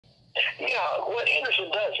Yeah, what Anderson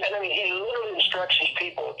does, and I mean, he literally instructs these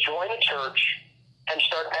people, join a church and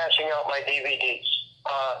start passing out my DVDs.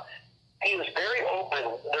 He was very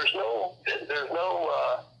open. There's no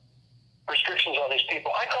restrictions on these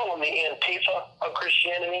people. I call them the Antifa of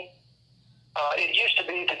Christianity. It used to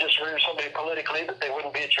be to disagree with somebody politically, but they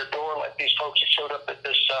wouldn't be at your door like these folks that showed up at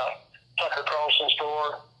this Tucker Carlson's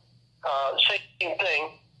door. Same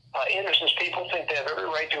thing. Anderson's people think they have every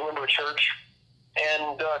right to go into a church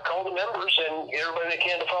and call the members and get everybody they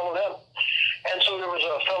can to follow them. And so there was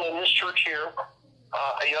a fellow in this church here,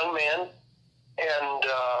 a young man, and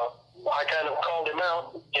I kind of called him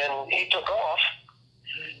out, and he took off.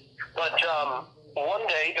 But one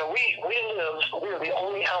day, we are the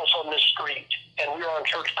only house on this street, and we are on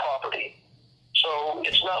church property. So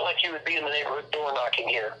it's not like you would be in the neighborhood door knocking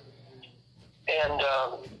here. And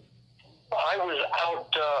I was out,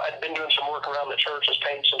 I'd been doing some work around the church, just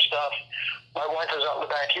painting some stuff. My wife was out in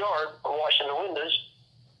the backyard washing the windows.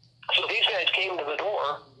 So these guys came to the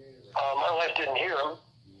door. My wife didn't hear them,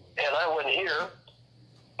 and I wasn't here.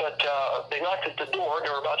 But they knocked at the door.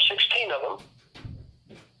 There were about 16 of them.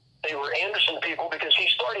 They were Anderson people because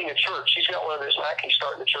he's starting a church. He's got one of his lackeys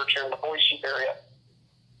starting a church here in the Boise area.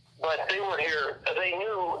 But they were here. They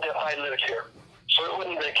knew that I lived here. So it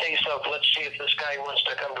wouldn't be a case of, let's see if this guy wants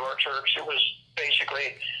to come to our church. It was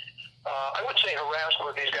basically, I would say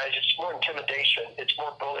harassment with these guys. It's more intimidation. It's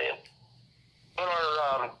more bullying. But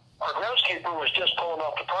our groundskeeper was just pulling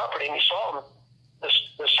off the property, and he saw them,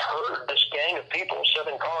 this herd, this gang of people,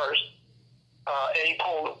 7 cars, and he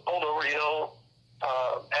pulled over,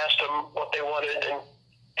 asked them what they wanted,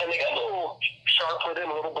 and they got a little sharp with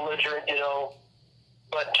him, a little belligerent,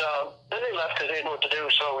 But then they left because they didn't know what to do.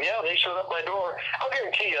 So, yeah, they showed up my door. I'll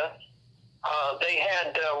guarantee you, they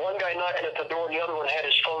had one guy knocking at the door, and the other one had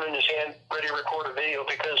his phone in his hand, ready to record a video,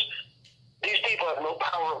 because these people have no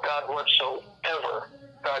power of God whatsoever.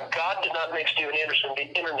 God did not make Steven Anderson. The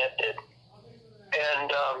Internet did.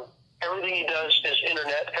 And everything he does is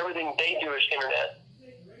Internet. Everything they do is Internet.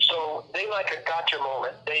 So they like a gotcha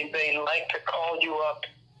moment. They like to call you up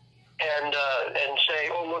and say,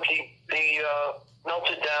 oh, look, he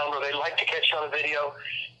melted down, or they like to catch you on a video,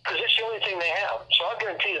 because it's the only thing they have. So I'll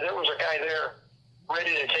guarantee you there was a guy there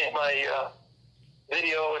ready to take my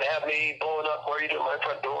video and have me blowing up where you do at my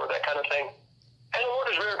front door, that kind of thing. And the Lord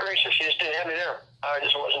is very gracious. He just didn't have me there. I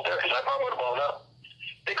just wasn't there, because I probably would have blown up.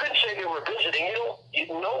 They couldn't say they were visiting.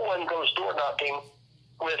 No one goes door knocking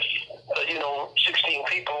with 16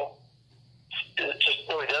 people. It just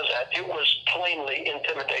really does that. It was plainly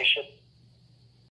intimidation.